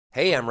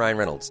Hey, I'm Ryan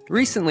Reynolds.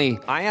 Recently,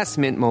 I asked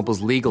Mint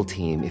Mobile's legal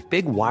team if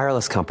big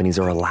wireless companies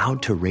are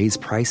allowed to raise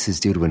prices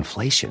due to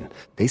inflation.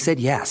 They said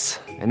yes.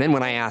 And then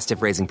when I asked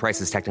if raising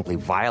prices technically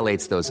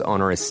violates those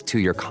onerous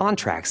two-year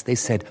contracts, they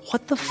said,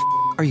 "What the f***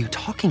 are you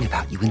talking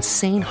about, you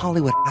insane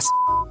Hollywood ass?"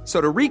 So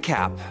to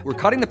recap, we're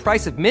cutting the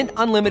price of Mint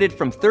Unlimited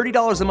from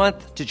 $30 a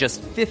month to just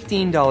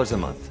 $15 a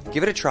month.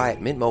 Give it a try at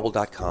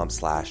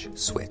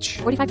mintmobile.com/switch.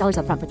 $45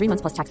 up front for 3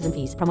 months plus taxes and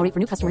fees. Promo rate for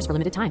new customers for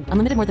limited time.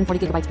 Unlimited more than 40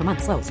 gigabytes per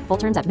month. Slows full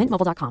terms at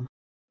mintmobile.com.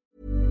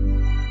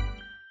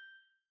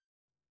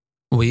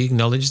 We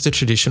acknowledge the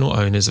traditional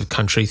owners of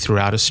country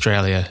throughout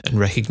Australia and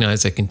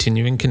recognise their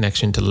continuing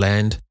connection to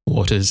land,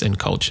 waters and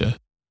culture.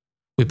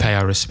 We pay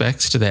our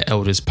respects to their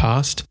elders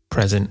past,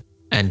 present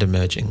and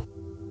emerging.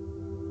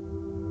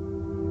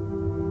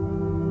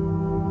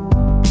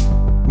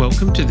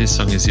 Welcome to This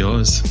Song Is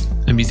Yours,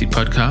 a music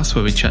podcast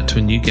where we chat to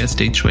a new guest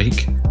each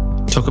week,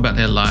 talk about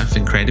their life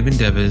and creative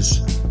endeavours,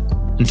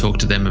 and talk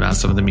to them about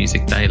some of the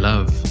music they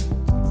love.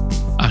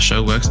 Our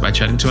show works by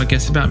chatting to our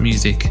guests about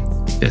music,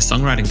 their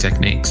songwriting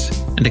techniques,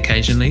 and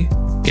occasionally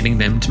getting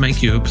them to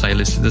make you a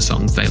playlist of the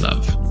songs they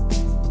love.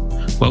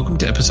 Welcome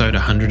to episode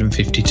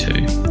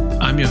 152.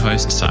 I'm your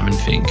host, Simon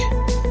Fink.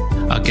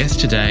 Our guest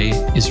today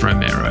is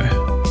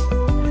Romero.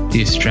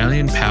 The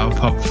Australian power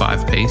pop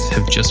five-piece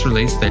have just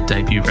released their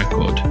debut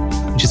record,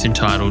 which is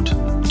entitled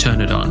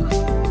Turn It On.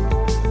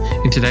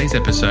 In today's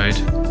episode,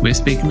 we're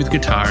speaking with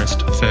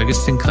guitarist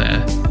Fergus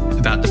Sinclair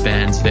about the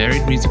band's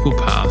varied musical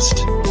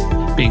past,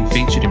 being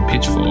featured in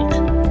Pitchfork,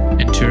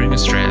 and touring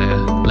Australia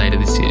later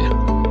this year.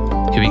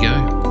 Here we go.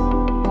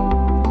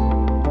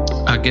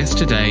 Our guest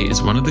today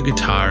is one of the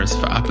guitarists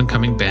for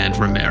up-and-coming band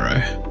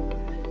Romero.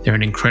 They're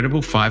an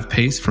incredible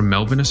five-piece from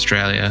Melbourne,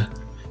 Australia,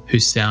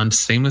 whose sound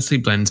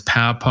seamlessly blends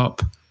power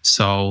pop,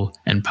 soul,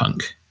 and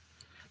punk.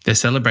 They're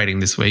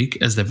celebrating this week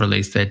as they've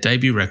released their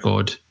debut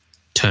record,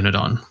 Turn It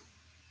On.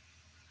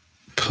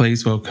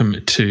 Please welcome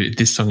to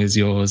This Song Is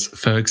Yours,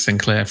 Ferg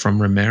Sinclair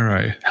from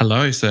Romero.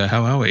 Hello, sir.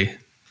 How are we?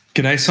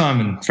 G'day,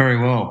 Simon. Very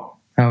well.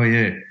 How are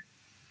you?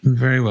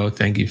 Very well,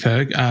 thank you,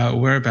 Ferg.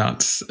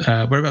 Whereabouts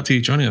are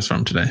you joining us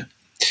from today?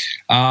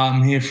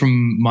 I'm here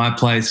from my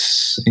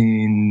place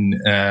in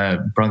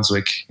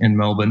Brunswick in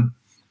Melbourne.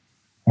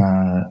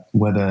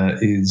 Weather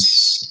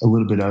is a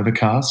little bit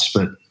overcast,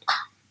 but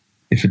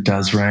if it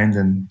does rain,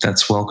 then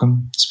that's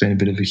welcome. It's been a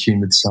bit of a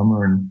humid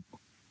summer and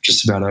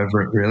just about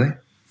over it, really.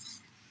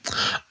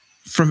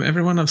 From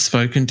everyone I've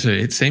spoken to,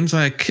 it seems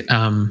like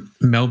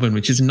Melbourne,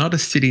 which is not a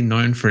city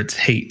known for its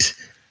heat,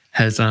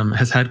 has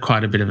had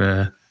quite a bit of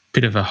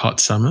a hot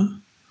summer.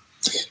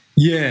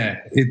 Yeah,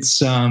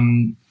 it's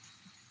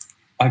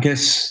I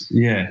guess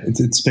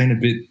it's been a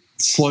bit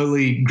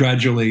slowly,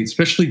 gradually,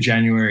 especially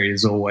January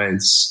is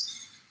always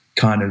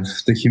kind of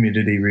the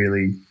humidity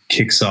really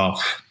kicks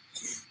off.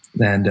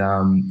 And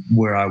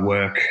where I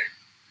work,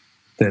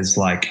 there's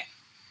like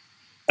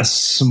a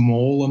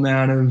small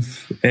amount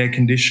of air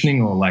conditioning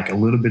or like a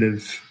little bit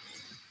of,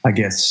 I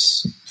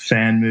guess,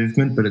 fan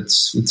movement, but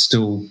it's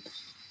still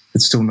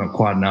not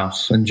quite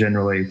enough. And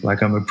generally,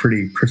 like, I'm a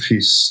pretty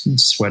profuse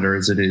sweater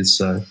as it is.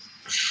 So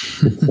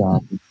it's,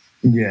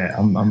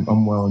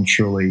 I'm well and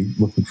truly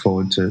looking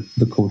forward to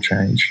the cool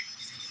change.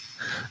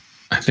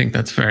 I think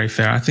that's very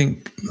fair. I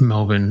think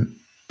Melbourne,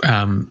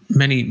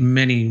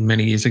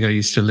 many years ago,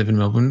 used to live in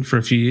Melbourne for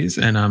a few years,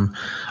 and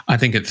I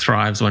think it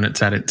thrives when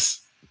it's at its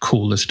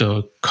coolest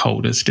or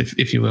coldest,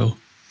 if you will.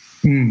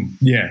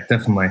 Yeah,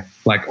 definitely.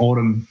 Like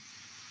autumn,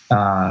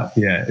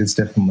 is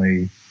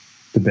definitely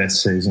the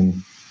best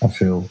season, I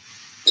feel,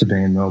 to be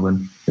in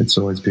Melbourne. It's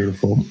always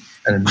beautiful.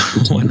 And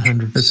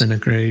 100%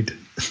 agreed.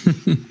 It's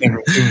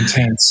too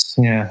intense,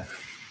 yeah.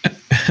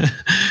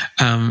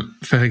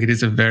 Ferg, it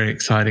is a very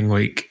exciting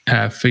week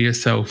for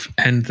yourself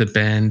and the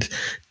band.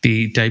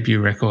 The debut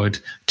record,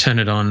 Turn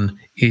It On,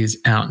 is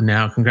out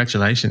now.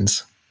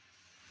 Congratulations.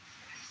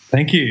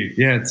 Thank you.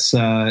 Yeah, it's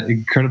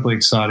incredibly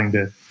exciting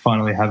to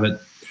finally have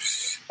it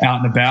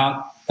out and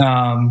about.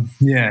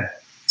 It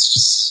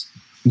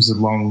was a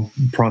long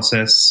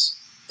process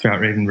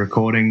throughout even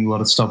recording, a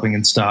lot of stopping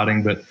and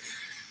starting, but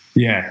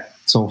yeah,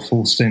 it's all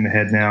full steam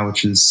ahead now,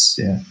 which is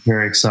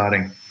very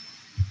exciting.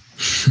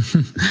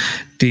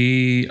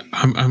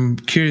 I'm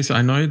curious.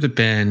 I know the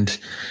band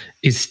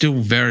is still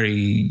very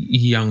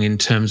young in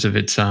terms of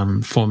its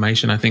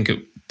formation. I think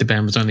the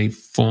band was only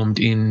formed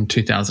in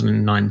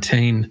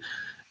 2019.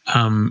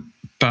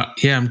 But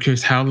yeah, I'm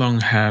curious, how long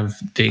have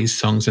these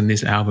songs and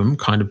this album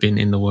kind of been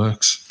in the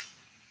works?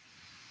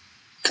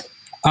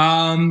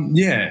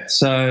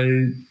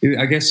 So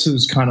I guess it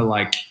was kind of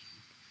like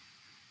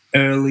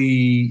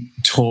early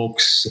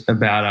talks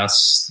about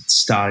us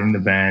starting the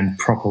band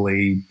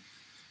properly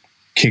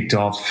kicked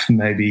off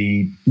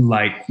maybe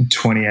late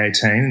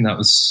 2018, and that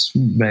was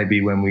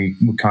maybe when we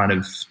were kind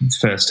of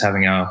first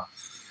having our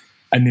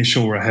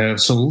initial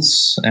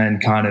rehearsals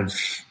and kind of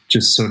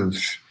just sort of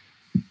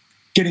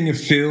getting a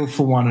feel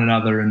for one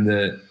another in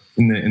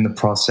the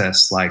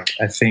process. Like,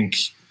 I think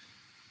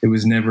it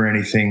was never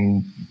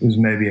anything. It was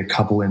maybe a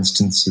couple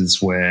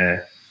instances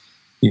where,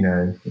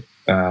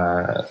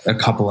 a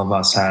couple of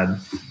us had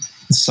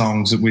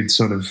songs that we'd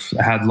sort of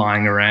had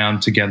lying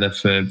around together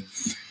for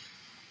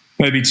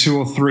maybe 2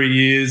 or 3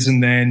 years,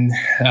 and then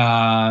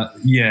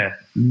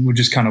we're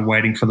just kind of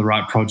waiting for the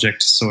right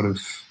project to sort of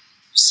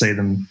see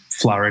them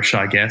flourish,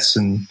 I guess,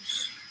 and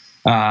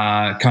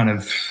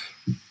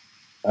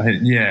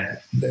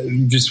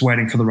just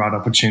waiting for the right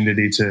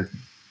opportunity to,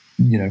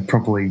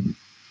 properly,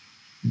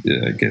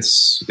 I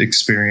guess,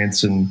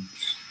 experience and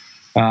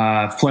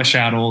flesh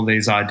out all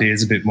these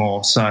ideas a bit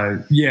more.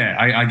 So,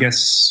 I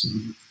guess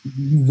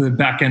the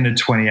back end of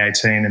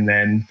 2018 and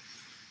then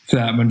for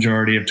that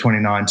majority of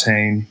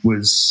 2019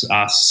 was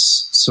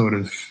us sort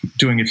of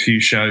doing a few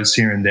shows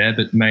here and there,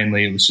 but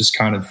mainly it was just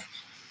kind of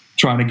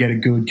trying to get a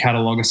good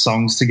catalogue of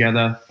songs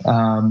together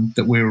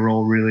that we were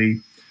all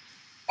really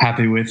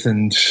happy with.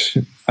 And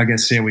I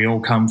guess, we all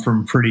come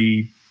from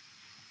pretty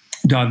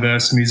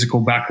diverse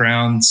musical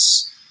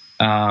backgrounds.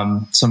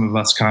 Some of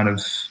us kind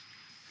of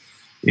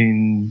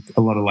in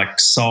a lot of like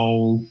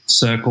soul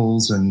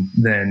circles, and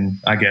then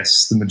I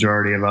guess the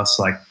majority of us,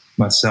 like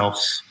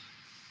myself,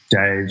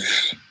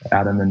 Dave,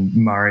 Adam and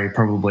Murray,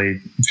 probably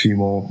a few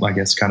more, I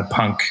guess, kind of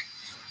punk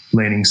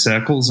leaning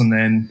circles. And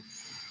then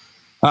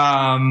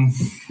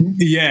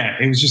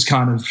it was just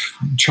kind of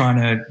trying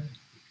to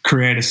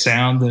create a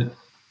sound that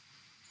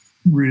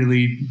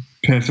really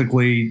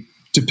perfectly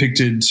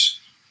depicted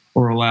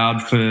or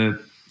allowed for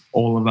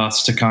all of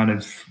us to kind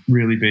of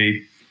really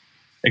be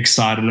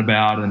excited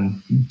about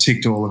and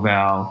ticked all of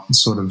our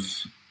sort of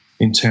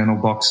internal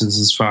boxes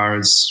as far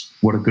as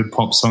what a good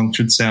pop song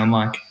should sound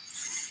like.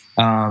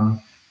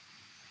 Rambled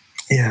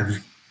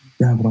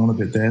on a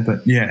bit there,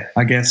 but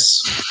I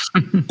guess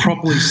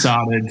properly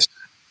started,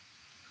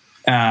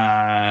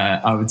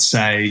 I would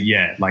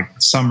say,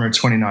 like summer of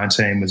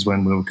 2019 was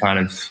when we were kind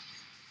of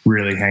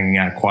really hanging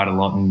out quite a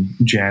lot and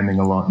jamming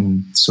a lot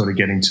and sort of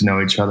getting to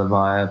know each other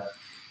via,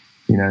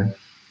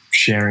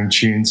 sharing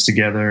tunes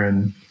together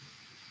and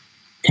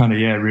kind of,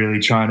 really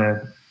trying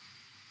to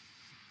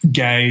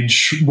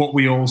gauge what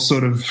we all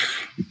sort of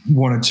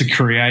wanted to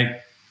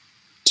create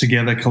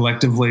together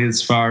collectively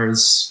as far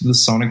as the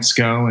sonics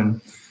go.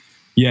 And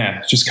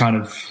just kind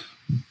of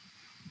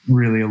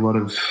really a lot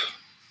of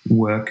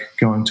work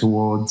going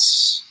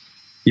towards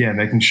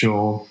making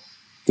sure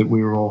that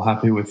we were all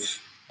happy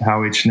with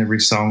how each and every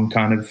song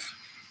kind of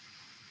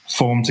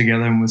formed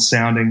together and was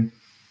sounding.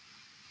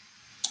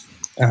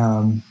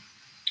 The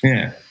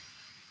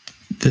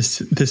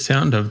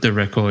sound of the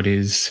record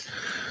is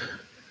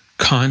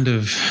kind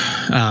of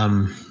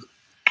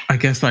I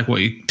guess like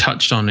what you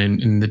touched on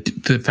in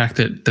the fact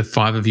that the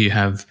five of you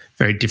have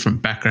very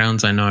different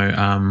backgrounds. I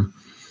know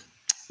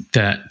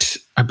that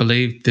I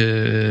believe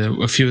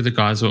a few of the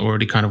guys were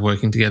already kind of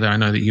working together. I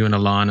know that you and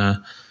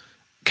Alana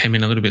came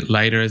in a little bit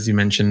later, as you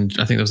mentioned.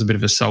 I think there was a bit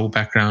of a soul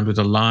background with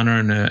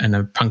Alana and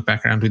a punk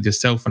background with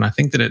yourself, and I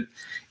think that it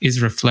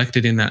is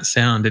reflected in that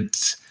sound.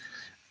 It's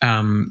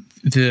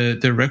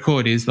the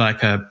record is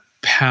like a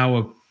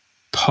power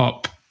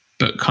pop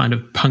but kind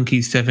of punky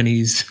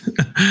 70s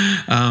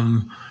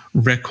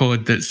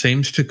record that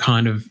seems to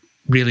kind of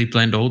really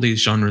blend all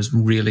these genres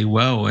really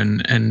well.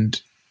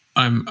 And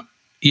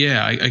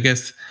I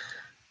guess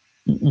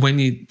when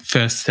you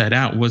first set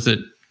out, was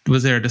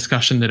there a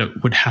discussion that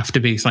it would have to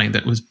be something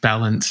that was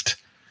balanced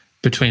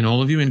between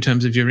all of you in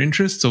terms of your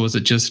interests, or was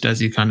it just,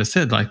 as you kind of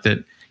said, like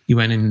that you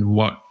went in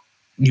what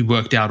you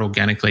worked out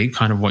organically,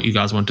 kind of what you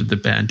guys wanted the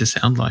band to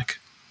sound like?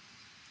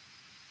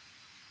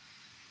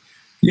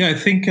 I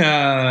think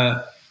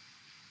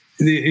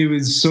it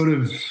was sort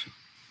of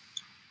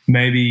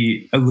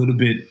maybe a little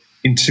bit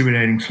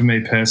intimidating for me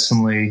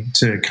personally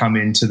to come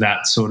into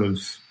that sort of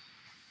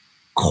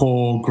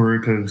core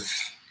group of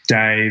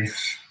Dave,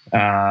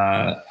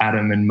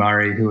 Adam and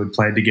Murray, who had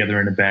played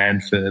together in a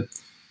band for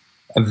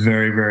a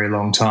very, very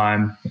long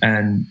time.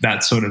 And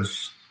that sort of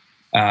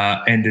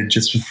ended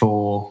just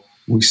before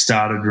we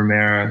started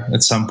Romero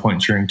at some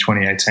point during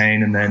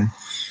 2018. And then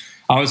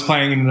I was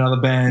playing in another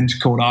band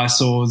called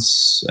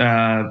Eyesores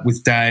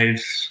with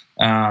Dave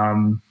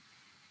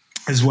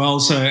as well.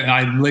 So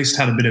I at least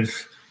had a bit of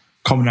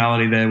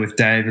commonality there with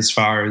Dave as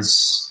far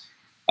as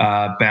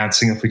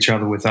bouncing off each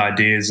other with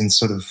ideas and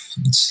sort of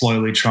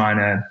slowly trying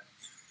to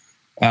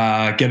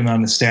get an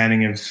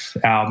understanding of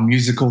our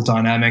musical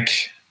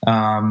dynamic.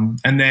 And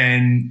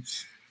then,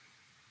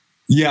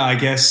 I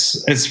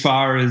guess as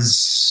far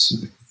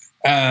as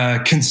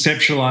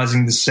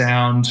conceptualizing the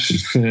sound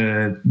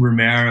for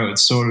Romero,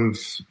 it's sort of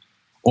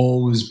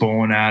all was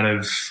born out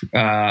of,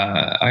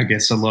 I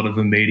guess, a lot of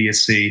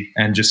immediacy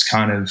and just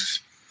kind of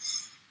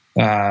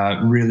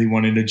really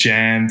wanting to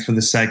jam for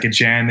the sake of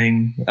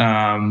jamming.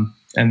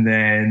 And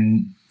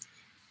then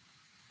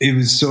it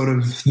was sort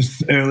of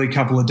the early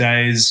couple of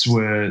days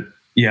were,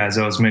 as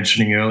I was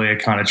mentioning earlier,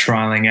 kind of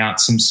trialing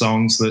out some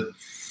songs that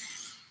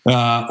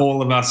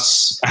all of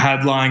us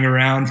had lying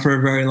around for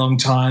a very long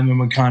time, and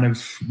we're kind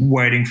of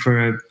waiting for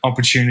an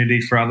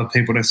opportunity for other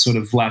people to sort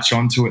of latch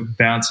onto it,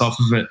 bounce off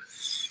of it.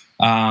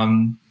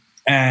 And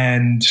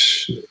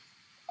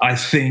I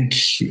think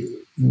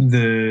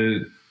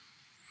the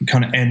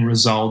kind of end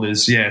result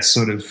is,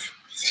 sort of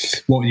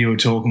what you were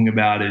talking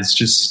about is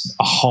just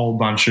a whole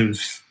bunch of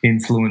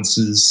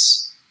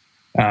influences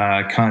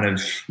kind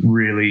of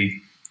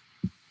really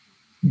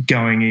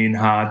going in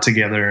hard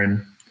together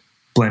and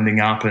blending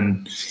up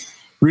and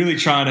really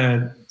trying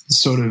to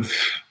sort of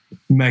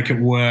make it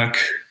work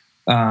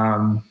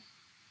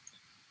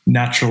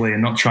naturally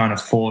and not trying to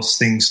force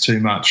things too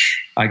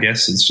much. I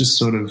guess it's just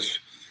sort of,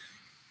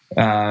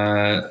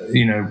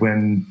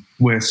 when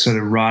we're sort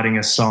of writing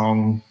a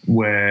song,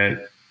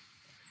 we're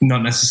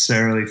not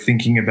necessarily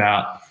thinking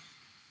about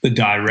the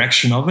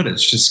direction of it.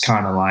 It's just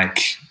kind of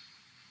like,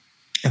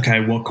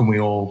 okay, what can we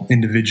all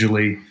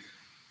individually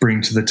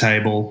bring to the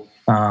table?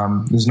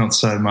 There's not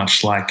so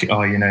much like,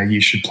 oh,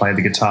 you should play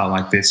the guitar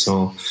like this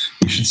or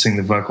you should sing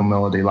the vocal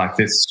melody like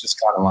this. It's just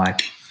kind of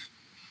like,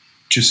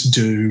 just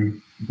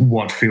do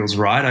what feels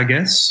right, I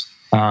guess.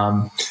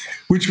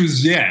 Which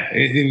was,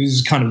 it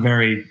was kind of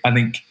very, I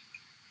think,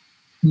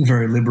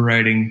 very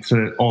liberating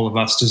for all of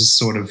us to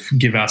sort of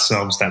give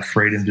ourselves that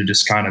freedom to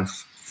just kind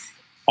of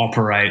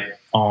operate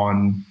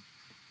on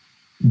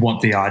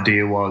what the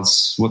idea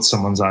was, what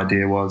someone's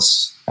idea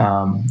was,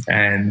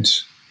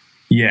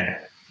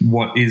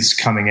 what is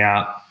coming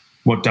out,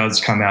 what does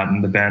come out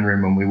in the band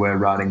room when we were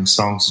writing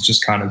songs is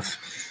just kind of,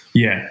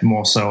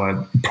 more so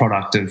a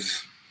product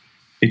of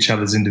each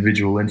other's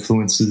individual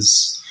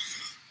influences,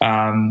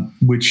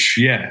 which,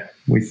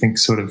 we think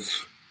sort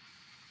of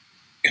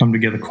come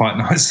together quite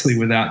nicely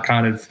without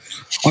kind of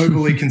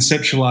overly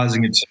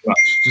conceptualizing it too much.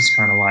 Just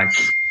kind of like,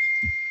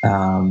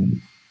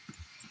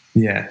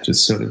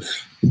 just sort of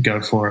go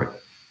for it.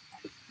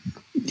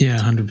 Yeah,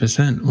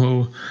 100%.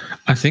 Well,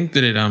 I think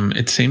that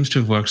it seems to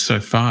have worked so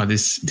far.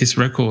 This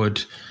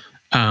record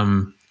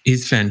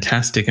is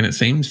fantastic, and it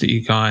seems that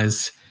you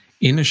guys,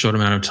 in a short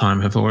amount of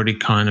time, have already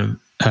kind of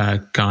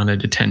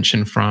garnered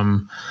attention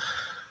from,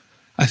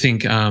 I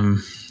think,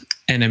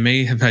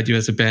 NME have had you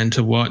as a band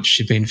to watch.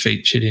 You've been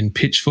featured in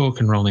Pitchfork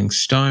and Rolling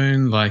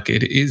Stone. Like,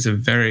 it is a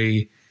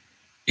very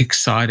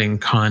exciting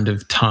kind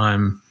of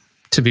time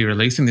to be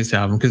releasing this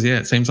album because,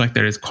 it seems like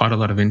there is quite a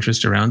lot of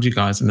interest around you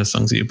guys and the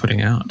songs that you're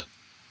putting out.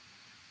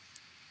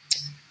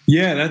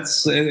 Yeah,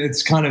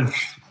 it's kind of,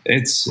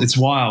 it's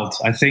wild.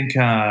 I think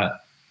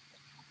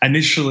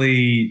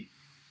initially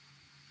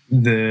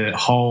the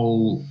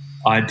whole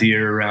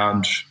idea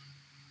around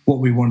what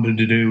we wanted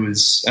to do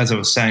is, as I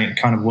was saying, it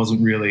kind of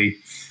wasn't really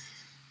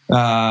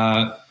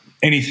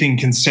anything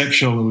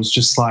conceptual. It was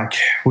just like,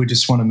 we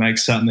just want to make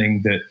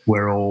something that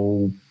we're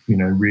all,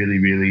 really,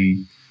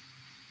 really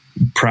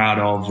proud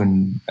of,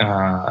 and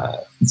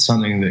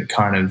something that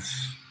kind of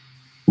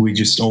we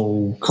just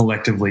all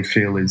collectively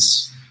feel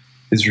is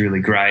really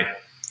great.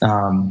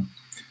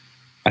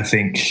 I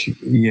think,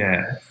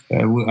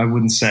 I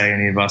wouldn't say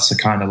any of us are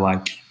kind of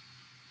like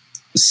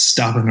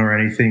stubborn or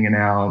anything in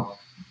our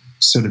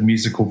sort of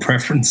musical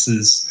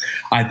preferences.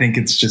 I think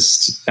it's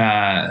just,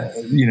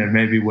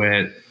 maybe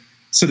we're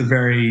sort of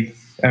very,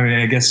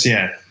 I guess,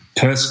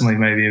 personally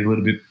maybe a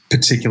little bit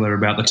particular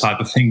about the type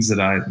of things that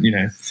I,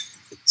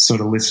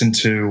 sort of listen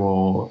to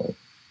or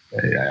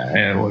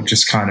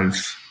just kind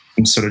of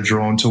am sort of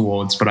drawn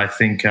towards. But I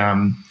think,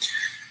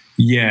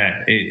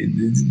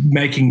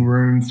 making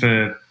room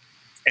for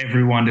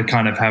everyone to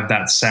kind of have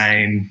that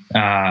same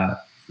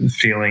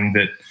feeling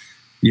that,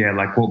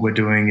 like what we're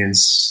doing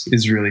is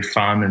really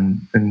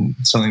fun and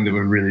something that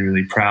we're really,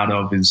 really proud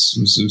of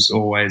was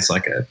always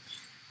like a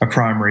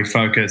primary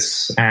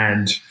focus.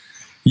 And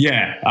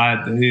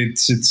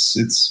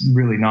it's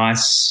really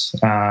nice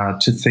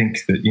to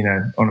think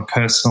that, on a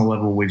personal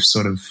level, we've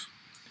sort of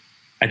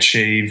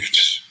achieved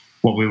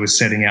what we were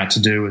setting out to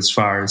do as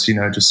far as,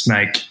 just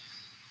make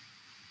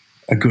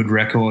a good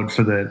record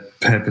for the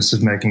purpose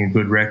of making a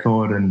good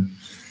record. And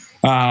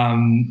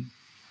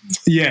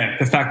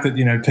the fact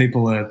that,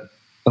 people are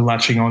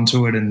latching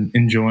onto it and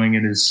enjoying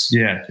it is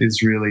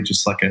really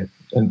just like a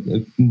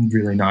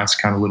really nice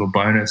kind of little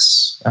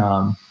bonus.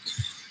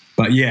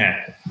 But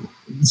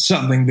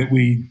something that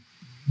we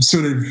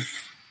sort of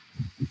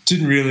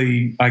didn't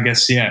really, I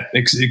guess,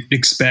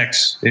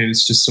 expect. It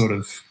was just sort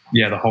of,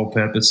 the whole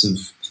purpose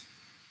of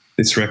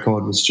this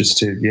record was just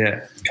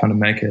to, kind of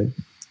make a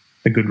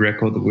good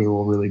record that we were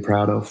all really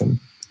proud of. And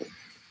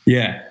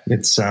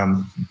it's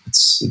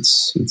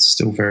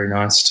still very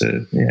nice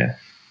to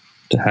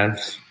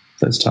have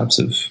those types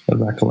of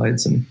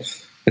accolades, and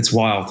it's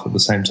wild at the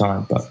same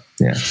time, but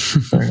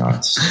very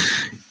nice.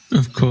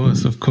 Of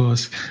course.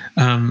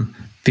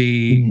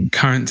 The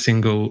current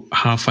single,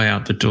 Halfway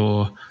Out the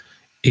Door,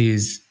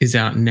 is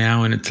out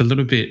now, and it's a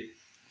little bit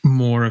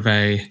more of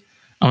I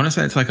want to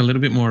say it's like a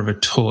little bit more of a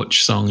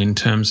torch song in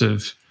terms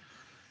of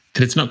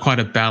that it's not quite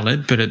a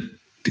ballad, but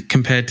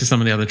compared to some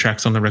of the other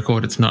tracks on the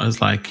record, it's not as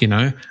like,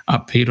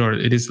 upbeat, or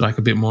it is like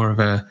a bit more of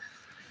a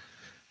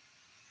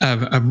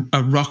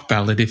rock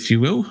ballad, if you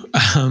will.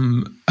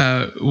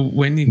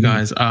 When you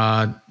guys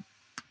are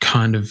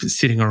kind of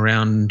sitting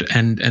around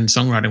and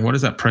songwriting, what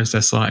is that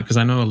process like? Because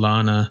I know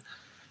Alana,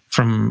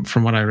 from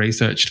what I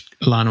researched,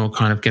 Alana will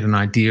kind of get an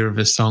idea of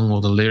a song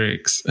or the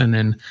lyrics, and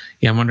then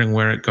I'm wondering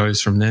where it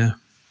goes from there.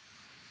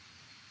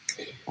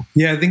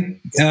 Yeah, I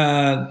think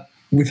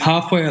with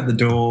Halfway Out the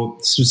Door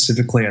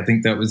specifically, I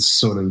think that was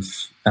sort of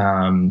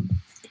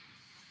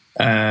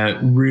a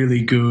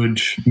really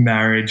good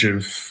marriage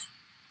of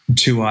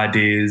two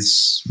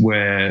ideas,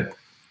 where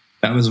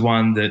that was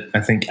one that I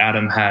think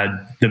Adam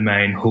had the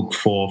main hook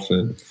for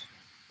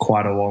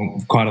quite a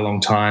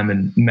long time,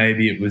 and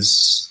maybe it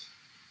was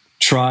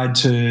tried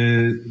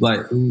to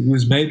it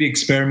was maybe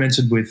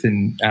experimented with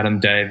in Adam,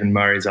 Dave, and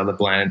Murray's other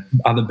band,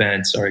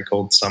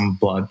 called Some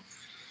Blood.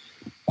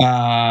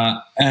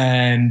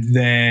 And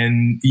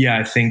then,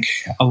 I think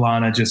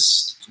Alana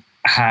just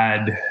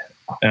had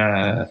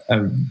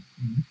a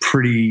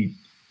pretty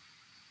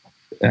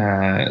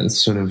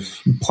sort of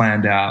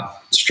planned out,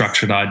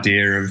 structured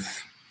idea of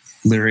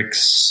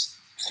lyrics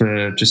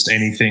for just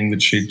anything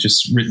that she'd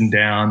just written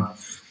down.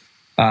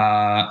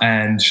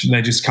 And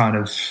they just kind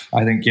of,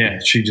 I think,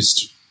 she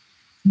just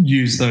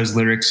used those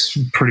lyrics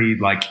pretty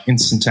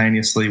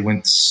instantaneously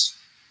once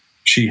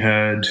she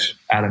heard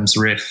Adam's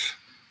riff.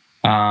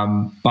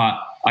 But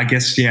I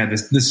guess,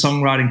 the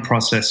songwriting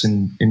process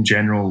in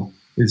general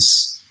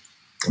is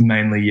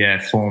mainly,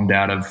 formed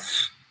out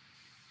of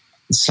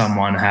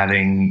someone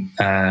having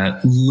a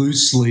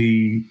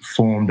loosely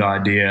formed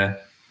idea,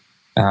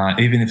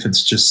 even if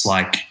it's just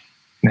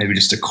maybe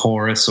just a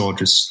chorus or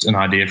just an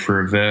idea for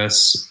a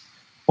verse,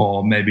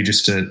 or maybe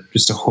just a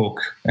hook.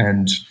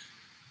 And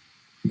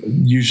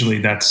usually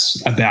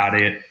that's about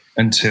it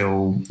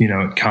until,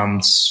 it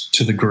comes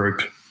to the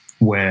group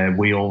where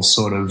we all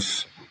sort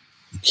of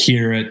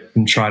hear it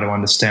and try to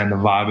understand the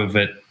vibe of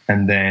it,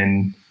 and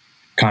then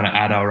kind of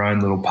add our own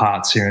little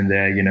parts here and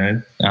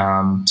there,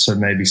 so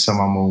maybe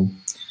someone will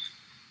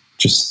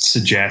just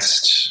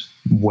suggest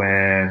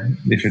where,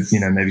 if it,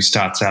 maybe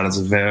starts out as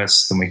a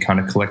verse, then we kind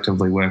of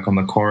collectively work on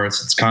the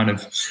chorus. It's kind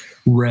of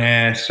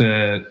rare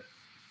for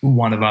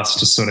one of us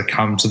to sort of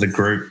come to the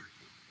group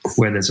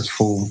where there's a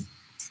full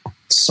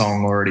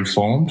song already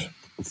formed.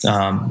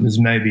 There's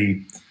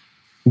maybe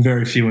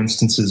very few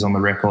instances on the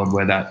record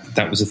where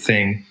that was a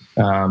thing.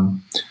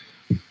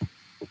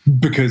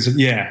 Because,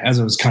 as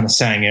I was kind of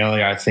saying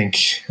earlier, I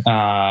think,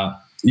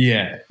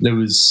 there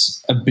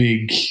was a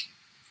big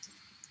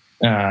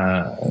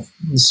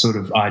sort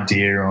of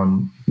idea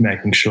on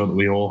making sure that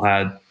we all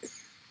had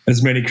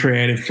as many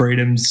creative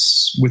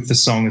freedoms with the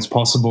song as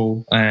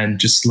possible, and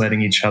just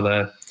letting each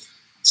other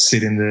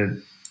sit in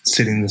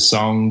the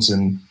songs,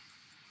 and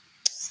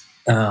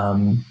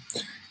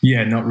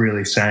not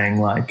really saying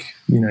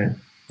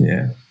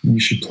you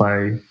should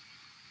play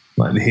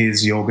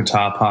here's your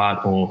guitar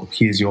part, or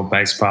here's your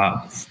bass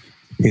part,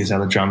 here's how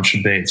the drum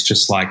should be. It's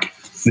just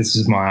this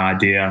is my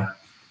idea,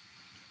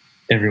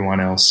 everyone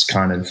else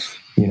kind of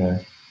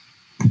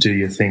do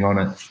your thing on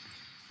it,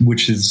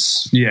 which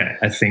is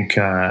I think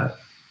a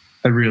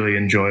really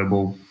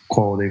enjoyable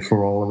quality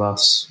for all of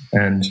us.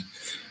 And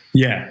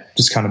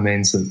just kind of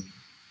means that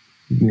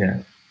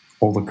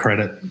all the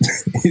credit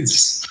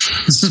is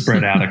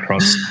spread out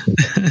across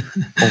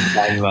all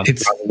five of us,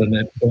 rather than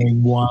it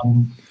being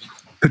one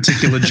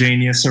particular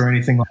genius or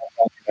anything like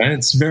that.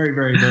 It's very,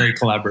 very, very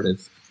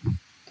collaborative.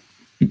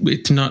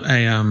 It's not a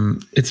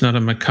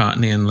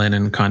McCartney and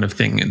Lennon kind of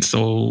thing. It's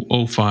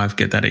all five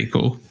get that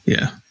equal.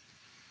 Yeah.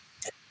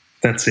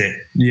 That's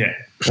it. Yeah.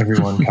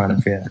 Everyone kind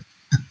of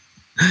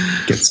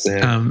gets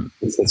their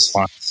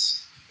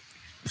slice.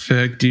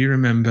 Ferg, do you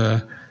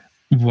remember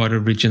what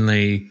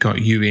originally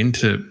got you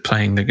into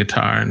playing the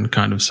guitar and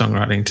kind of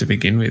songwriting to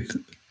begin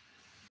with?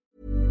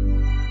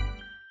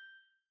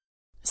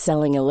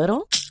 Selling a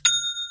little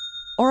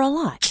or a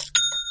lot?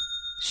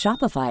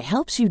 Shopify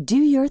helps you do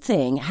your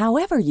thing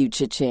however you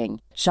cha-ching.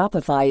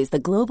 Shopify is the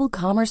global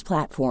commerce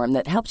platform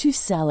that helps you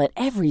sell at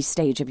every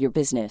stage of your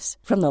business.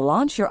 From the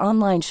launch your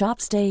online shop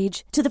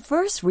stage to the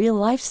first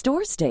real-life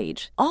store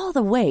stage, all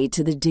the way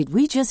to the did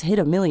we just hit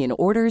a million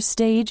orders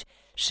stage.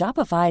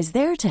 Shopify is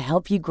there to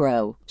help you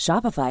grow.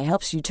 Shopify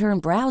helps you turn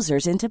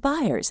browsers into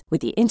buyers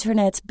with the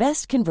internet's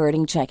best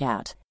converting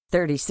checkout.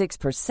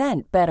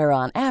 36% better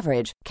on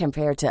average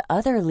compared to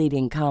other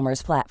leading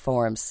commerce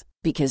platforms.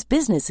 Because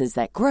businesses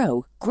that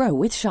grow, grow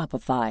with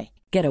Shopify.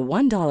 Get a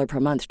 $1 per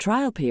month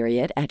trial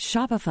period at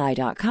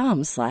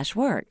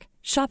shopify.com/work.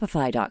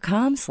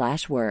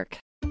 Shopify.com/work.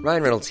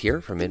 Ryan Reynolds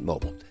here from Mint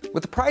Mobile.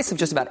 With the price of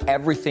just about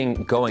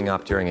everything going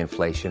up during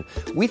inflation,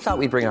 we thought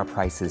we'd bring our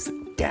prices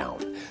down.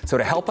 So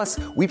to help us,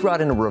 we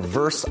brought in a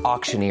reverse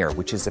auctioneer,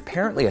 which is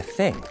apparently a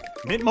thing.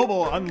 Mint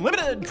Mobile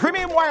Unlimited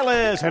Premium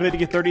Wireless. How to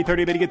get 30,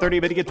 30, bit to get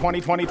 30, bit to get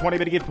 20, 20, 20,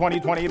 bit to get 20,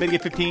 20, bit to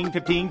get 15,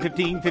 15,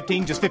 15,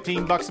 15, just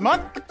 $15 a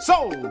month?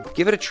 Sold!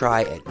 Give it a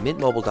try at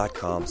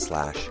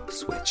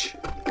mintmobile.com/switch.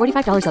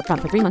 $45 up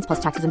front for 3 months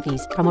plus taxes and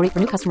fees. Promo rate for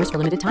new customers for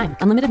limited time.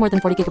 Unlimited more than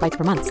 40 gigabytes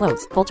per month.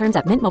 Slows full terms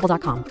at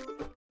mintmobile.com.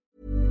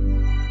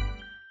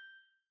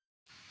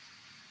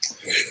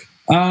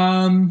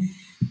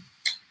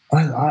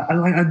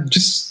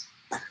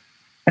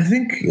 I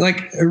think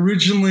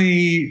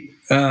originally,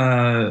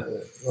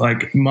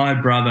 my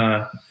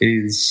brother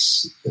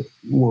he's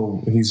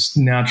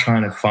now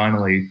trying to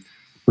finally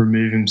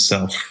remove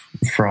himself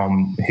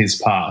from his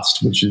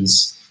past, which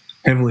is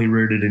heavily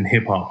rooted in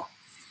hip hop.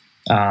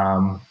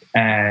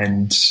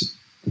 And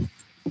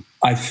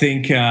I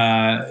think,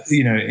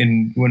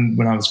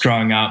 when I was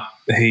growing up,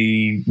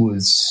 he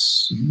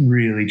was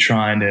really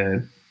trying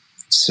to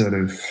sort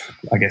of,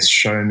 I guess,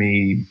 show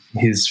me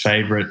his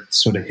favorite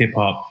sort of hip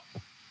hop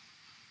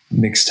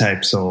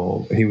mixtapes,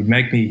 or he would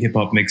make me hip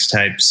hop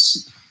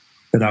mixtapes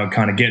that I would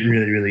kind of get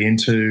really, really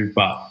into.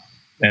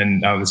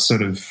 And I was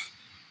sort of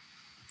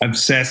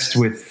obsessed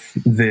with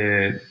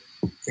the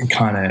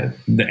kind of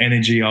the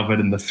energy of it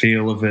and the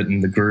feel of it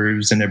and the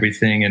grooves and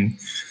everything. And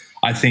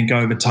I think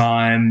over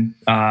time,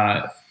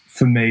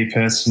 for me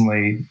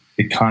personally,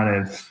 it kind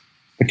of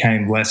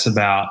became less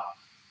about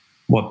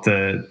what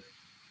the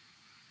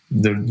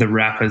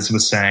rappers were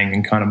saying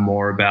and kind of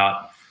more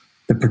about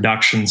the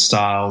production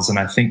styles. And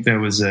I think there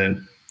was a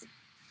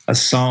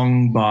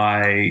song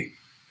by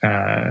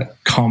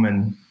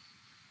Common,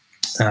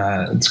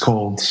 it's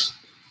called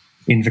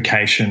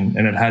Invocation,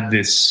 and it had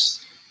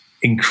this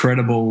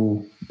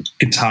incredible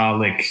guitar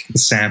lick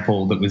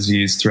sample that was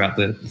used throughout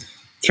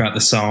the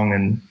song.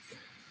 And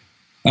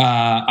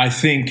I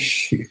think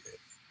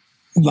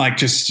like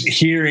just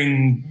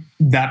hearing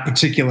that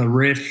particular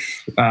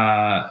riff,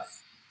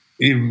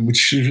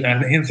 which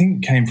I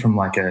think came from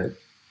like a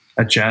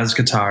jazz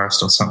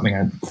guitarist or something.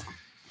 I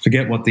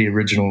forget what the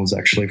original was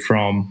actually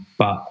from,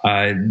 but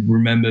I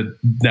remember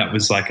that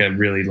was like a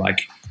really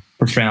like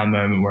profound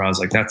moment where I was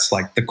like, that's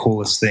like the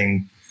coolest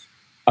thing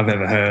I've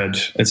ever heard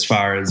as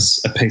far as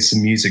a piece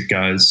of music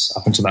goes.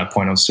 Up until that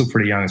point, I was still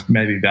pretty young. I was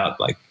maybe about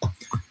like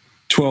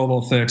 12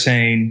 or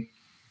 13.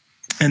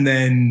 And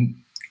then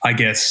I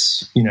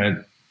guess,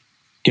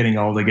 getting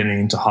older, getting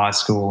into high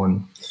school,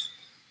 and,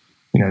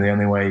 the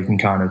only way you can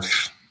kind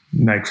of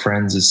make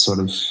friends is sort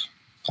of,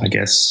 I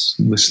guess,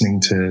 listening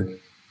to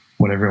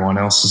what everyone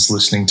else is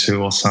listening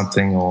to or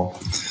something, or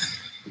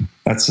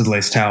that's at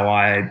least how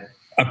I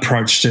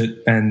approached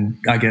it. And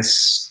I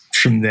guess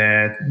from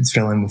there,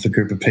 fell in with a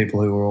group of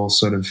people who were all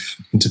sort of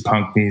into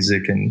punk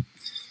music and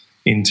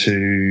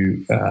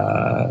into,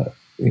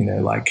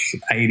 like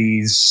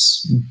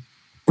 80s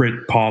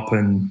Brit pop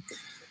and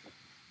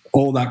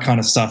all that kind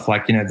of stuff,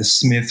 like, the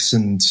Smiths,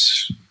 and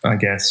I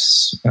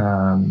guess,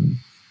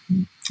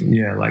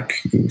 like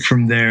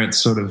from there, it's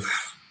sort of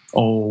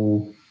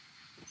all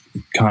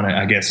kind of,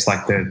 I guess,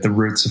 like the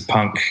roots of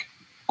punk,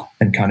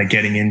 and kind of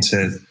getting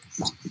into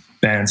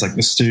bands like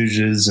the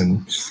Stooges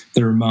and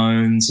the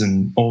Ramones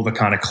and all the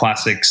kind of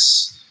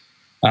classics.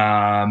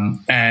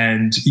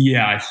 And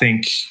yeah, I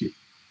think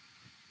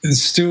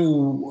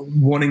still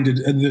wanting to,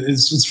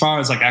 as far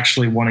as like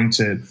actually wanting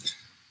to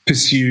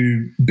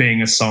pursue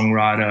being a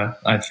songwriter,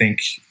 I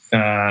think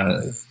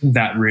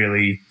that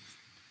really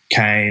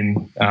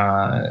came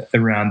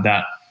around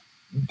that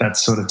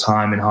sort of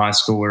time in high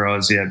school, where I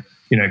was,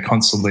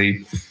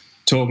 constantly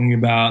talking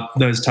about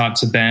those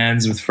types of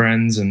bands with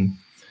friends, and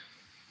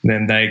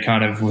then they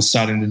kind of were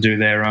starting to do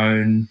their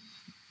own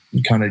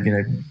kind of,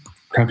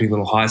 crappy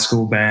little high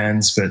school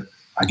bands. But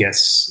I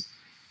guess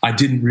I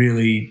didn't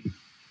really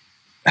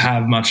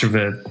have much of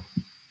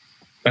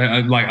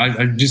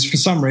I just, for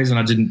some reason,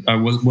 I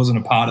wasn't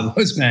a part of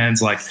those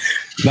bands. Like,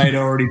 they'd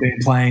already been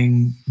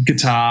playing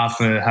guitar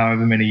for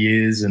however many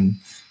years, and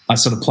I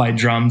sort of played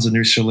drums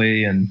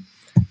initially, and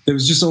there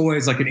was just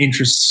always like an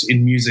interest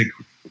in music.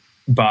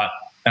 But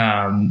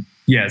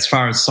as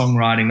far as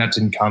songwriting, that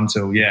didn't come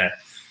till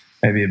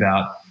maybe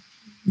about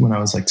when I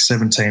was like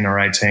 17 or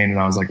 18, and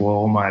I was like, well,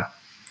 all my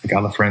like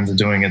other friends are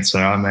doing it, so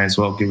I may as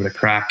well give it a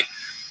crack.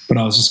 But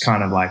I was just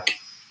kind of like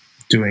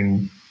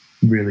doing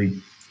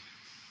really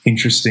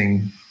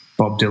interesting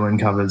Bob Dylan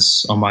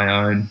covers on my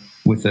own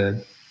with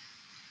a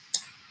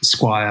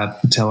Squier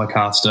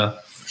Telecaster.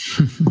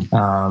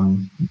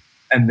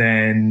 And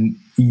then,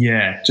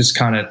 just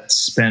kind of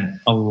spent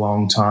a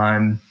long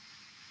time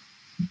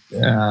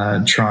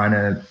trying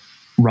to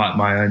write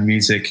my own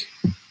music.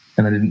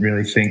 And I didn't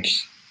really think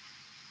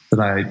that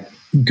I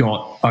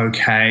got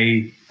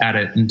okay at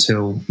it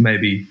until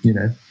maybe,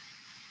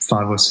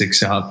 5 or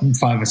 6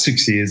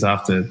 years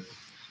after,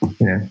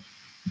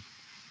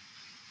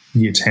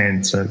 year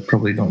 10. So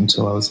probably not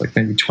until I was like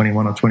maybe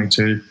 21 or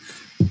 22.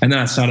 And then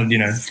I started,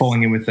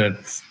 falling in with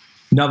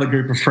another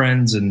group of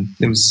friends, and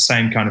it was the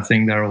same kind of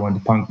thing. They were all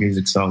into punk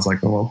music. So I was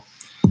like, oh,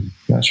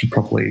 well, I should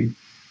probably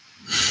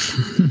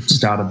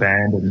start a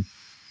band and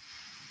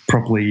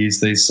properly use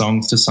these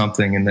songs to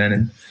something. And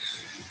then,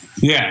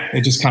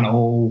 it just kind of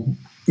all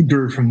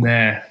grew from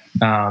there.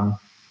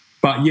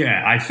 But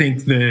I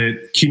think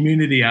the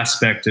community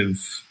aspect of,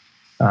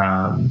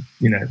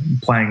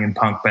 playing in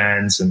punk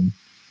bands and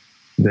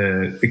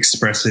the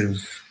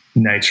expressive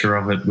nature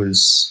of it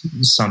was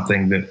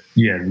something that,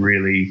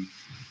 really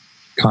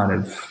kind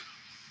of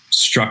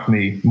struck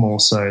me more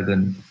so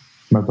than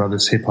my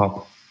brother's hip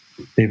hop,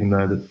 even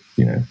though that,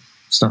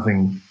 it's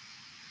nothing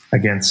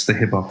against the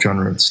hip hop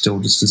genre. It's still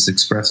just as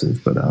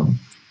expressive. But,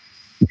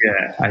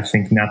 I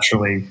think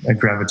naturally I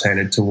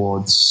gravitated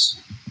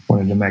towards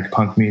wanting to make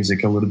punk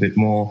music a little bit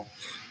more,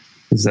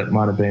 because that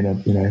might have been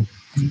a,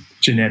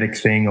 genetic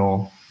thing,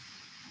 or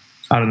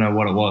I don't know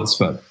what it was,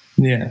 but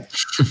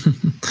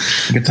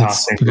guitar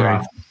seemed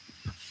right.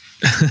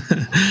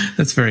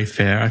 That's very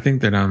fair. I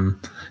think that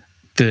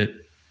that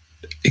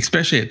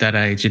especially at that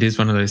age, it is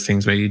one of those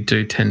things where you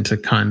do tend to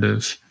kind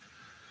of,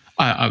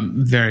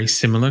 I'm very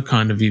similar,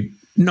 kind of, you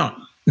not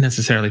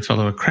necessarily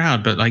follow a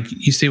crowd, but like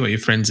you see what your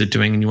friends are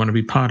doing and you want to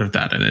be part of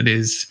that. And it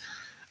is,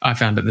 I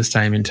found it the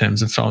same in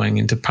terms of following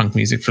into punk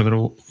music for a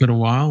little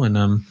while,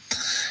 and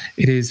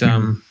it is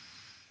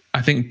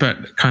I think,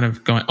 but kind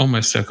of going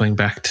almost circling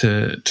back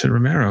to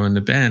Romero and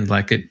the band,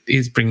 like it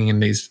is bringing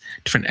in these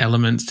different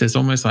elements. There's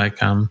almost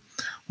like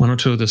one or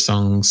two of the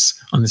songs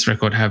on this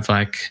record have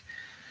like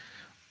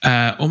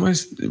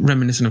almost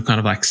reminiscent of kind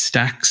of like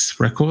Stax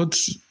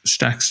records,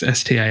 Stax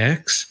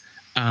STAX.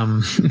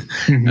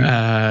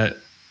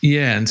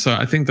 Yeah, and so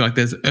I think like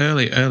there's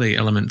early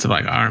elements of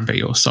like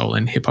R&B or soul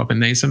and hip hop in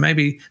these. So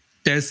maybe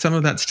there's some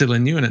of that still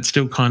in you, and it's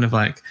still kind of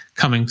like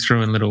coming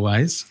through in little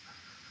ways.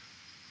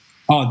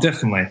 Oh,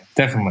 definitely.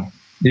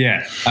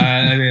 Yeah,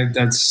 I mean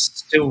that's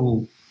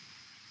still,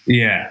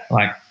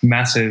 like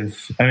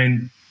massive. I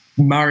mean,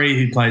 Murray,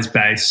 who plays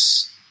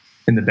bass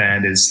in the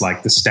band, is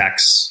like the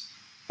Stax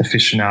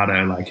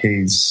aficionado. Like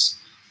he's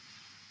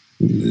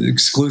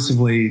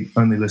exclusively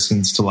only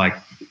listens to like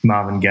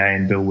Marvin Gaye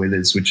and Bill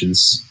Withers, which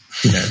is,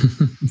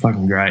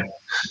 fucking great.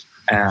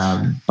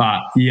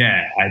 But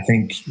yeah, I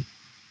think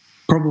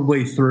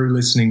probably through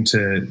listening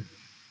to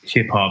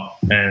hip hop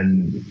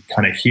and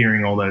kind of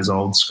hearing all those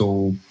old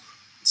school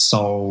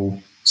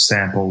soul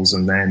samples,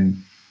 and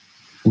then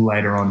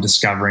later on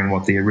discovering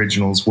what the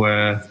originals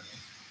were,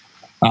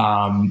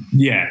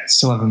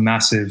 still have a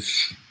massive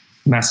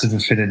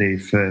affinity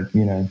for,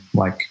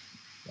 like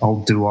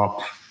old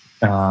doo-wop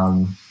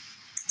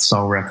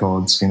soul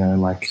records.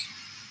 Like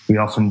we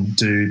often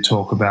do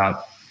talk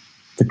about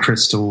the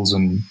Crystals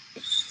and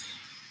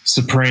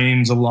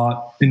Supremes a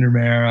lot in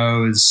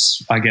Romero,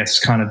 as I guess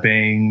kind of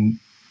being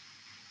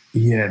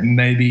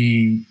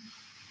big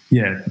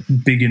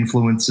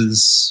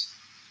influences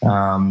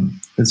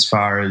as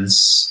far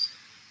as,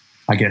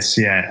 I guess,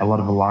 a lot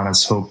of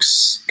Alanis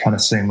hooks kind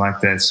of seem like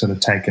they're sort of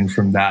taken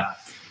from that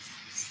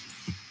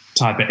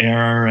type of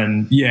era.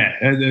 And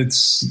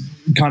it's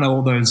kind of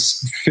all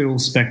those Phil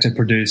Spector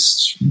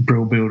produced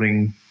brill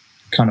building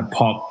kind of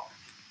pop,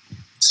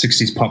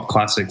 60s pop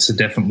classics are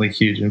definitely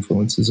huge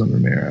influences on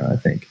Romero, I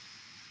think.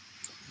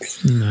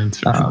 No,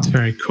 it's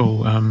very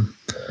cool.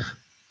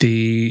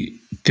 The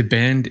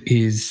band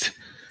is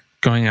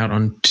going out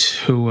on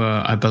tour.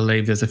 I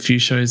believe there's a few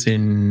shows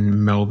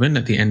in Melbourne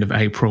at the end of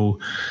April.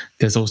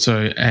 There's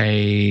also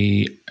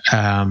a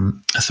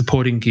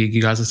supporting gig.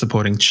 You guys are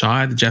supporting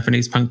Chai, the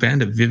Japanese punk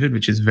band, at Vivid,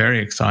 which is very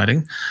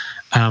exciting.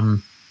 I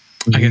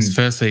guess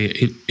firstly,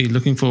 are you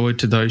looking forward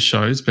to those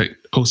shows, but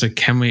also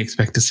can we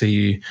expect to see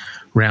you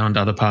round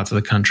other parts of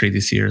the country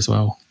this year as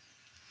well?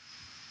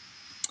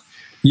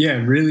 Yeah,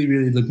 really,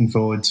 really looking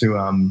forward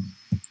to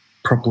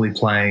properly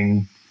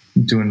playing,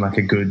 doing like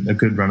a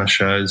good run of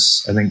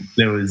shows. I think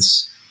there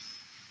was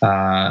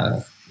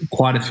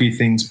quite a few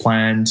things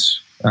planned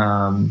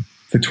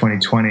for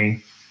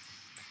 2020.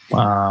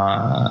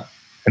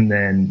 And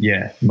then,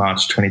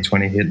 March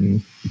 2020 hit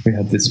and we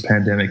had this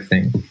pandemic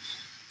thing.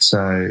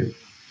 So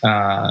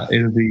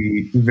it'll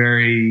be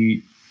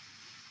very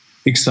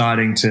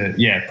exciting to,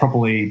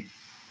 properly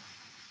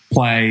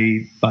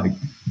play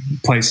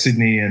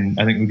Sydney, and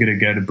I think we're going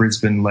to go to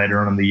Brisbane later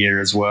on in the year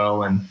as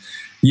well. And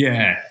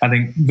I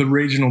think the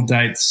regional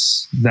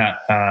dates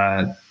that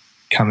are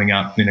coming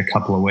up in a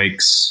couple of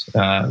weeks,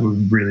 we're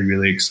really,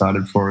 really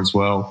excited for as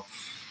well.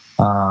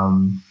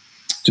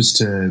 Just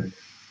to,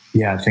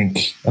 I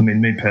think, I mean,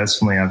 me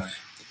personally, I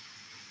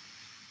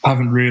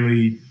haven't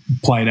really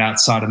played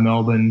outside of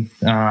Melbourne,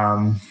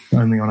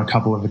 only on a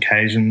couple of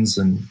occasions.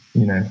 And,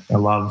 I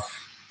love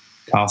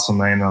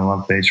Castlemaine, I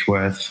love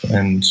Beechworth,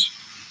 and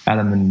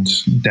Adam and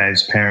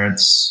Dave's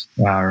parents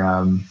are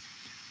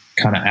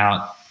kind of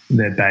out.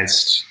 They're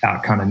based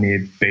out kind of near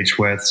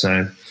Beechworth.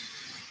 So,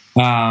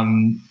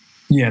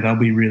 they'll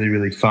be really,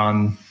 really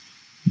fun.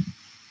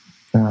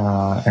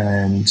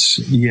 And,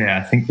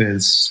 I think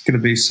there's going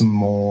to be some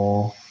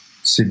more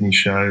Sydney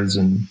shows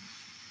and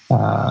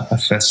a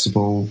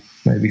festival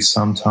maybe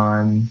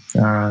sometime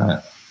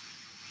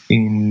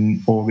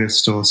in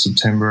August or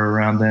September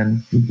around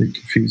then. I'm a bit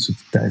confused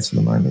with the dates at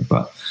the moment.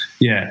 But,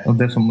 I'll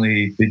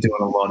definitely be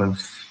doing a lot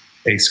of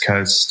East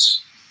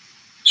Coast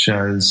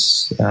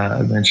shows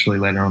eventually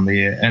later on in the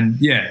year. And,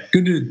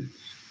 good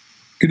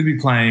to be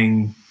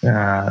playing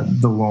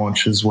the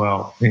launch as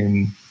well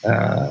in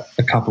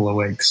a couple of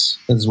weeks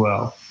as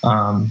well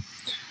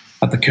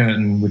at the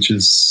Curtain, which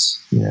is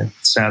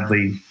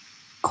sadly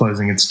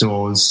closing its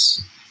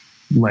doors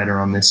later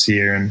on this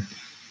year. And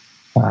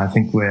I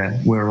think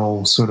we're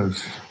all sort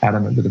of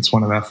adamant that it's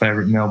one of our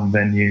favourite Melbourne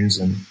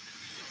venues. And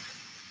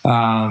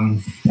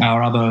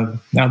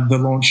the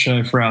launch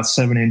show for our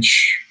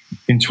 7-inch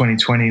in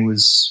 2020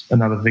 was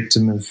another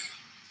victim of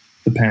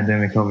the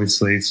pandemic,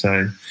 obviously.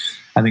 So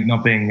I think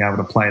not being able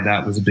to play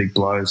that was a big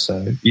blow.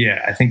 So,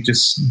 I think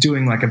just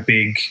doing like a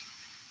big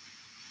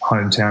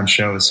hometown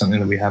show is something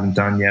that we haven't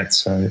done yet.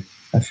 So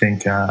I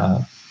think,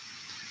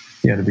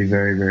 it'll be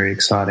very, very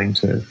exciting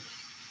to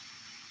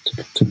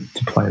to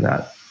play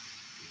that.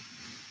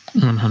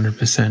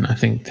 100%. I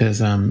think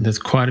there's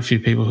quite a few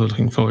people who are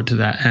looking forward to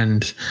that.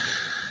 And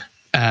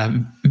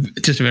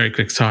just a very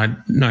quick side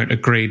note,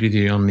 agreed with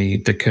you on the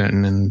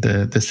curtain and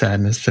the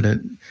sadness that it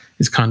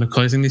is kind of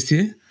closing this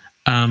year.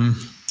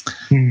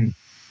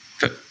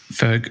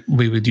 Ferg,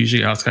 we would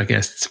usually ask our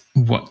guests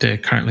what they're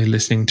currently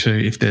listening to,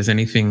 if there's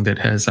anything that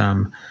has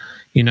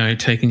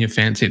taken your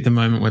fancy at the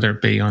moment, whether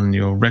it be on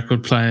your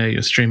record player,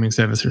 your streaming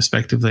service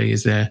respectively.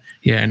 Is there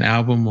an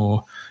album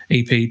or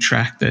EP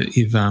track that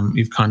you've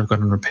kind of got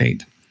on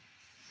repeat?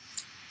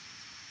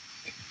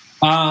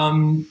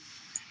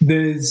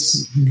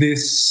 There's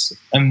this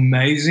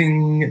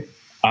amazing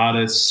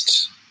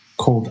artist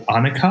called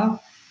Annika,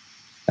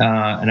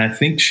 and I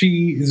think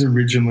she is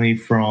originally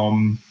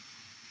from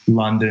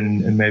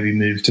London and maybe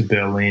moved to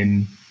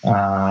Berlin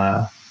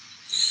a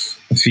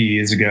few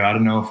years ago. I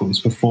don't know if it was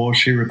before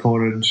she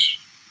recorded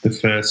her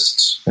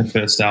first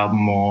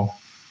album or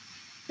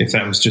if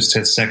that was just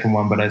her second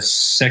one, but her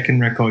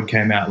second record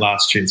came out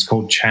last year. It's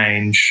called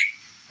Change,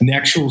 and the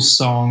actual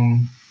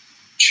song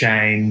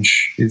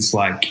Change is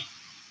like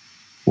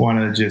one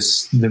of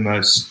just the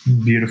most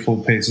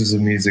beautiful pieces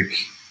of music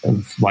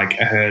I've like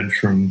heard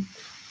from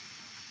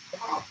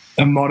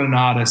a modern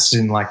artist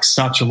in like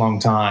such a long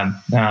time.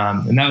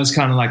 And that was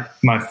kind of like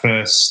my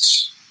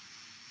first,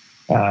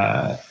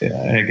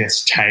 I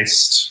guess,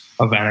 taste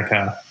of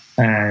Annika.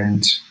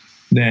 And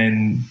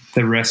then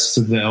the rest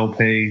of the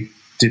LP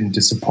didn't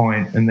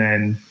disappoint. And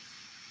then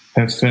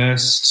her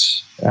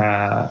first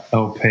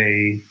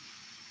LP,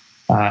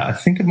 I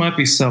think it might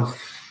be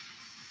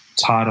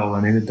self-titled.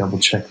 I need to double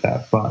check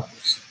that. But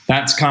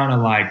that's kind of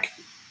like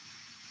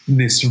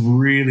this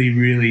really,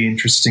 really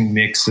interesting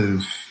mix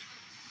of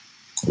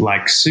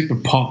like super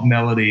pop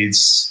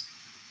melodies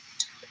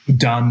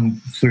done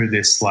through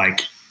this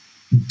like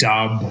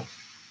dub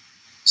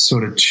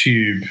sort of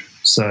tube.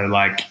 So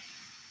like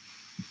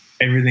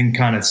everything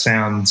kind of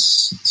sounds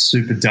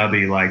super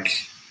dubby,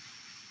 like,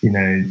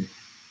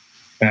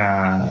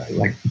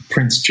 like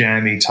Prince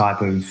Jammy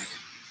type of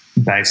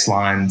bass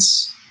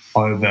lines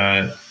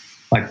over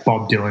like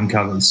Bob Dylan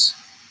covers,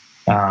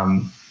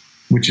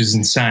 which is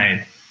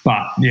insane.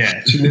 But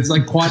yeah, there's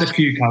like quite a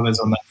few covers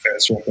on that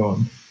first record.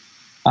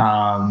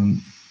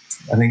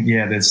 I think,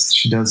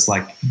 she does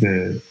like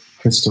the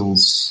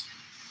Crystals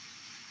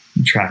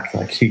track,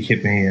 like He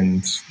Hit Me,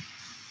 and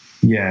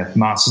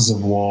Masters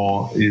of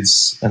War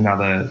is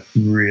another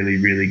really,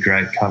 really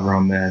great cover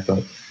on there.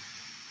 But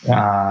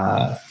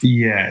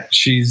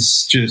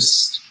she's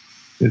just,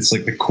 it's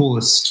like the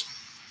coolest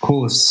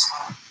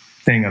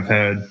thing I've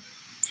heard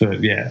for,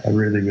 a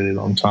really, really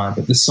long time.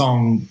 But the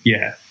song,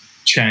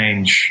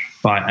 Change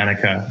by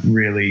Annika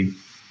really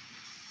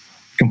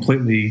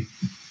completely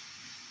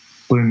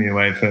blew me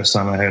away first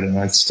time I heard it, and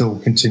it still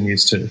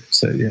continues to.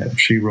 So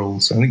she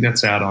rules. I think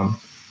that's out on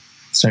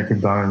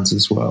Sacred Bones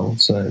as well.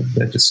 So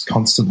they're just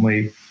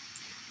constantly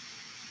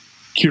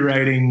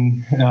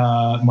curating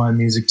my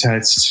music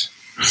taste.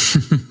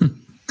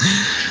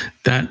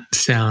 That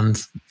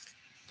sounds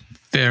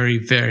very,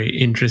 very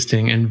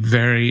interesting and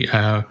very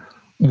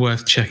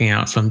worth checking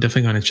out. So I'm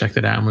definitely going to check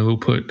that out, and we will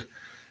put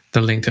the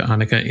link to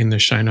Annika in the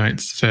show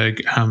notes. Ferg,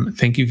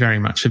 thank you very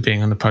much for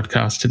being on the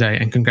podcast today,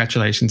 and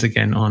congratulations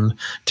again on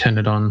Turn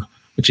It On,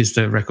 which is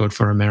the record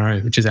for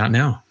Romero, which is out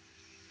now.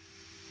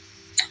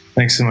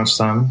 Thanks so much,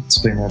 Simon. It's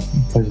been a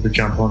pleasure to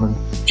jump on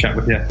and chat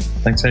with you.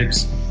 Thanks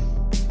heaps.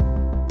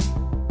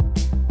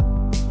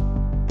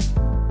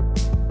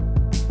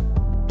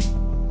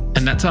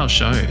 And that's our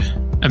show.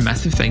 A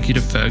massive thank you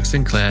to Ferg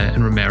Sinclair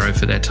and Romero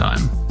for their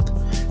time.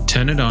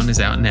 Turn It On is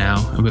out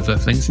now, and we've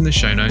left links in the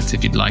show notes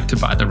if you'd like to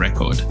buy the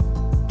record.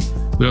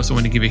 We also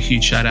want to give a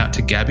huge shout out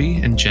to Gabby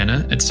and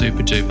Jenna at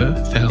Super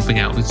Duper for helping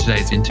out with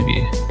today's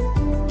interview.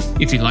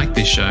 If you like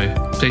this show,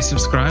 please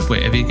subscribe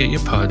wherever you get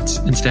your pods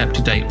and stay up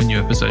to date when new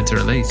episodes are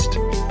released.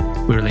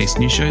 We release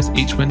new shows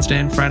each Wednesday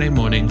and Friday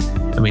morning,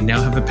 and we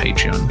now have a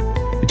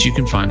Patreon, which you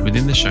can find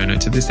within the show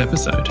notes of this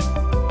episode.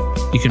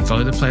 You can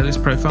follow the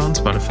playlist profile on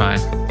Spotify,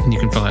 and you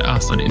can follow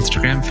us on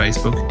Instagram,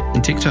 Facebook,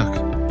 and TikTok.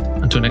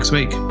 Until next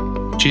week.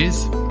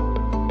 Cheers.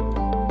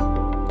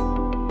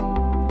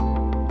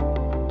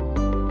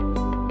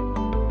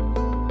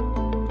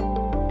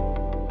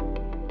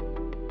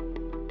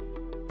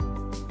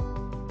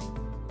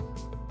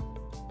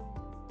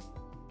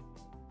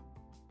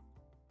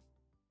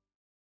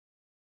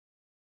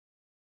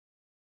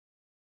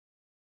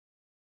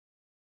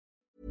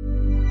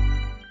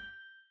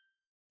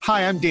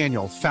 Hi, I'm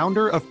Daniel,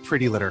 founder of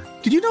Pretty Litter.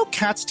 Did you know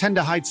cats tend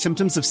to hide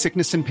symptoms of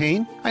sickness and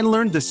pain? I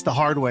learned this the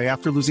hard way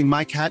after losing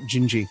my cat,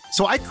 Gingy.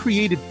 So I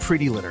created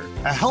Pretty Litter,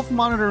 a health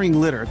monitoring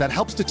litter that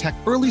helps detect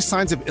early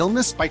signs of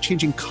illness by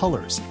changing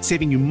colors,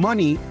 saving you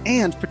money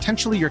and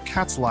potentially your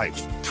cat's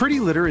life. Pretty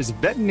Litter is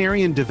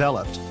veterinarian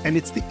developed, and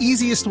it's the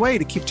easiest way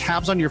to keep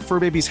tabs on your fur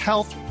baby's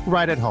health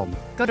right at home.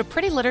 Go to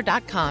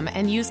prettylitter.com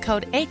and use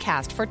code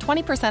ACAST for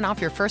 20%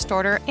 off your first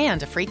order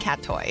and a free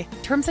cat toy.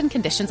 Terms and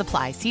conditions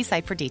apply. See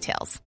site for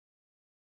details.